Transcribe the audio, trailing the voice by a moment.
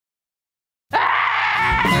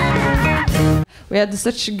we had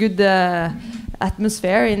such a good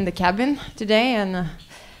atmosphere in the cabin today, and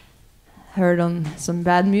heard on some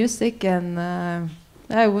bad music, and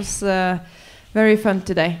it was very fun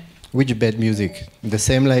today. Which bad music? The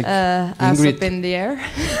same like Ass Ingrid? Up in the Air.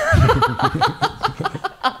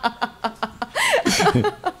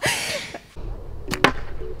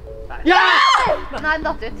 Ja! Nei, den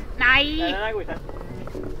datt ut. Nei! Den er godkjent.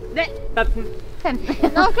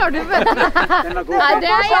 15. Nå klarer du det. Nei, det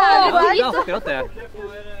er jævlig bra. Akkurat det.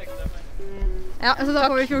 Ja, så da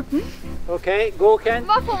får vi 14. Ok, godkjent.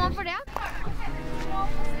 Hva får man for det?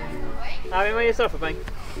 Nei, vi må gi straffepoeng.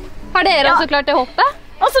 Har dere også klart det hoppet?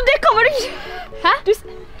 Altså, det kommer du ikke! Hæ?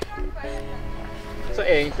 Så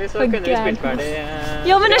egentlig så kunne vi spilt ferdig.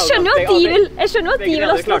 Ja, men jeg skjønner jo at de vil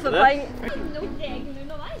ha straffepoeng.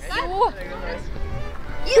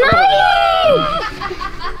 Jo! Nei!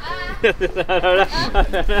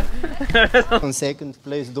 On second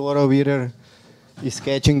place, Dora Wierer is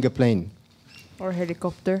catching a plane. Or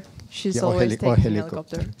helicopter. She's Yeah, always taking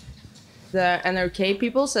helicopter. helicopter. The NRK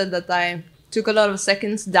people said that I took a lot of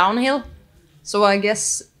seconds downhill. So I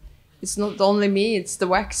guess it's not only me, it's the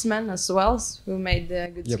waxmen as well who made the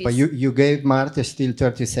good skis. But you gave Marta still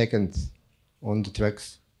 30 seconds on the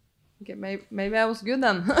tracks. Okay, maybe I was good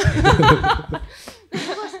then.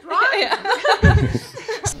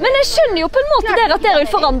 Men jeg skjønner jo på en måte dere at dere vil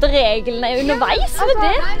forandre reglene underveis med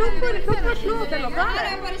det.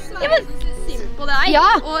 Ja,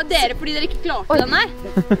 og dere fordi dere ikke klarte den her.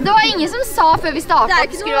 Det var ingen som sa før vi startet at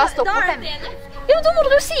det skulle være stopp på 15. Ja, men da må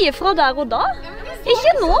dere jo si ifra der og da.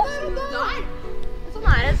 Ikke nå. Sånn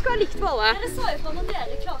er det, det skal være likt for alle. Dere sa ifra når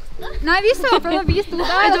dere klarte det. Nei, vi sa ifra når vi sto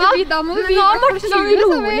der. Da må vi ha Morten sånn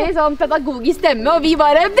rolig, sånn pedagogisk stemme, og vi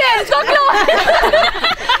bare, dere skal klare det!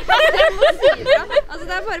 Altså,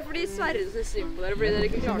 det er bare fordi Sverre synes synd på dere, fordi dere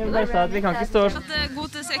ikke klarte det. Vi kan ikke stå...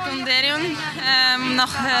 Gute Sekundarium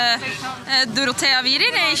nach Dorothea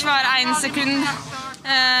Wierer. Ich war 1 Sekund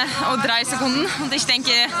und 3 Sekunden und ich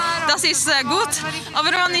denke, das ist gut.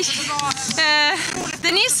 Aber wenn ich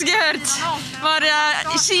Denise gehört, war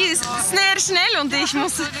sie sehr schnell und ich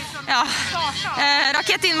muss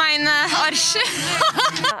Rakete in meinen Arsch.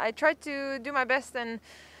 I tried to do my best and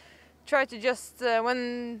try to just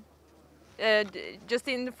when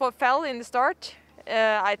Justin fell in the start.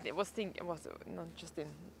 I was thinking was not Justin.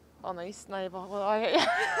 Anais, nei, hva var det?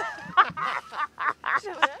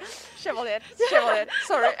 Chevalier.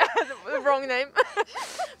 Sorry, the wrong name.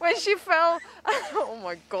 When she fell, oh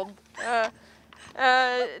my god.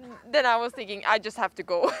 Then I was thinking, I just have to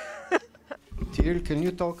go. Tiril, can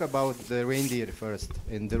you talk about the reindeer first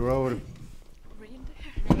and the rower?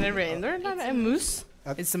 The reindeer? A moose.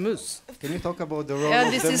 It's a moose. Can you talk about the role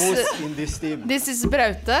of the moose in this team? This is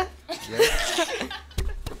Braute. Yes.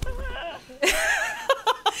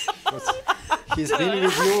 He's been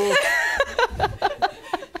with you.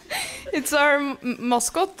 It's our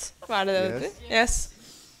mascot. Hva det heter? Yes.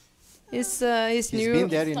 He's new. He's been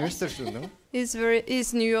there in Östersund, no? He's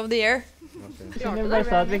new of the year.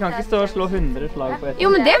 Okay. Vi kan ikke stå og slå 100 slag på ett. Jo,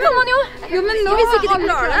 men det kan man jo. Jo, men nå hvis ikke de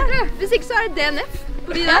klarer det. Hvis ikke så er det DNF.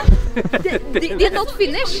 Fordi de er not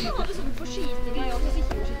finish.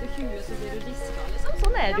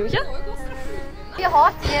 Sånn er det jo ikke. Vi har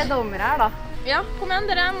 3 dommere her da. Ja, kom igjen,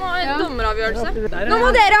 dere må ha en dommeravgjørelse. Nå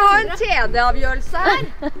må dere ha en TD-avgjørelse her.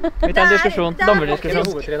 Vi tar en diskusjon, dommerdiskusjon.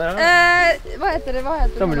 Hva heter det?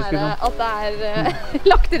 At det er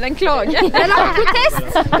lagt inn en klage. Det er lagt protest!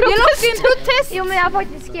 Vi har lagt inn protest! Jo, men jeg er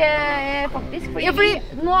faktisk fordi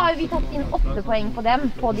nå har vi tatt inn 8 poeng på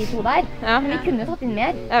dem, på de 2 der. Men vi kunne tatt inn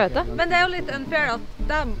mer. Jeg vet det. Men det er jo litt unfair at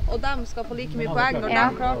dem og dem skal få like mye poeng når de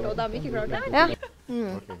klarte og dem ikke klarte. Ja. Okay.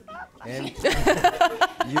 And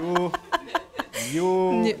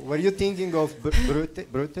were you thinking of Braute?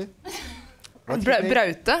 Braute?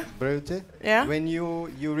 Braute? Yeah. When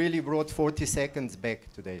you really brought 40 seconds back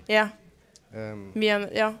today. Yeah.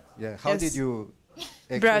 Yeah. How did you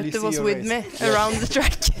actually Braute was with me around the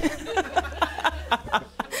track.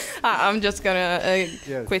 I'm just gonna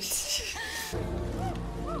quit.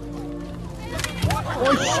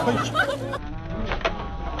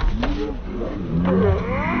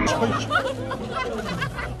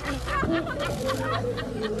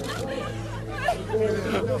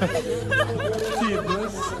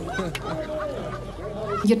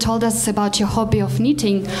 You told us about your hobby of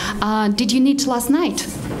knitting. Did you knit last night?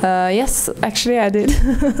 Yes, actually I did.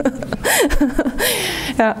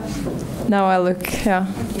 Yeah. Now I look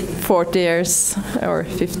 40 years or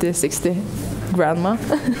 50, 60 grandma.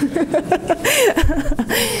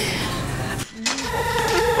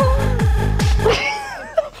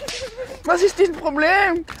 Was ist dein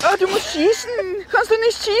Problem? Oh, du musst schießen. Kannst du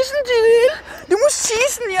nicht schießen, Tiril? Du musst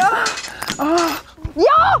schießen, ja? Oh.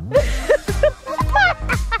 Ja!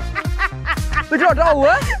 Du klarte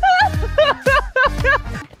alle?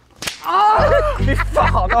 Fy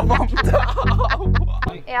faen, jeg vant det!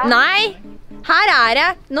 Nei, her er det.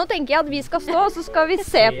 Nå tenker jeg at vi skal stå, og så skal vi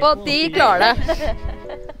se på at de klarer det.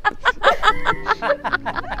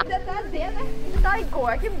 Dette er det. Dette går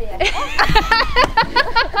jeg ikke mer på.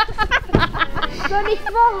 Det er likt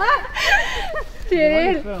for alle.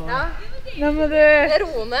 Tiril. Ja. Nå må du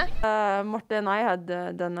roe ned. Marte and I had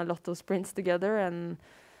done a lot of sprints together, and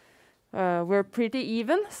we're pretty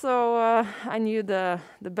even, so I knew the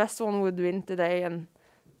best one would win today, and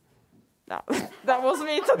that was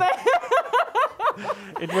me today.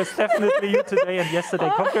 It was definitely you today and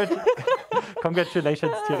yesterday.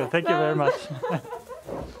 Congratulations, Tiril. Thank you very much.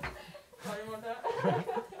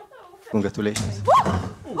 Congratulations.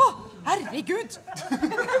 Herregud!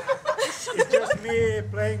 It's just me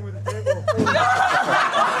playing with the table.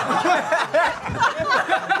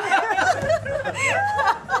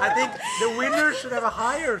 I think the winner should have a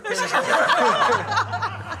higher table.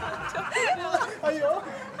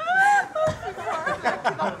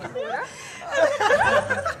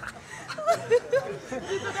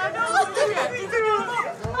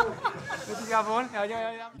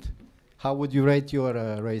 How would you rate your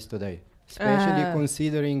race today? Especially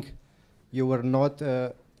considering you were not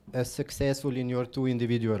as successful in your 2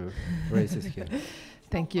 individual races here.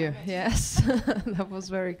 Thank you. Yes, that was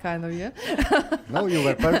very kind of you. No, you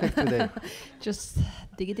were perfect today. Just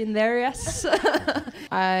dig it in there, yes.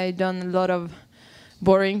 I done a lot of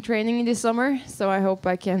boring training this summer, so I hope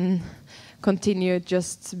I can continue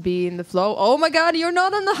just be in the flow. Oh my God, you're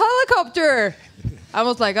not on the helicopter! I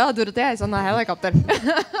was like, oh, Dorothea is on the helicopter.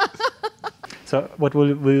 So what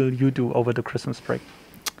will you do over the Christmas break?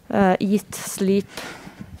 Eat, sleep,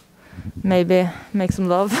 maybe make some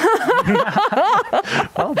love.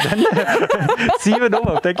 Well, then, see you in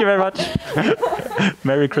Oberhof. Thank you very much.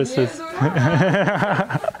 Merry Christmas.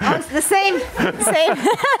 Oh, it's the same.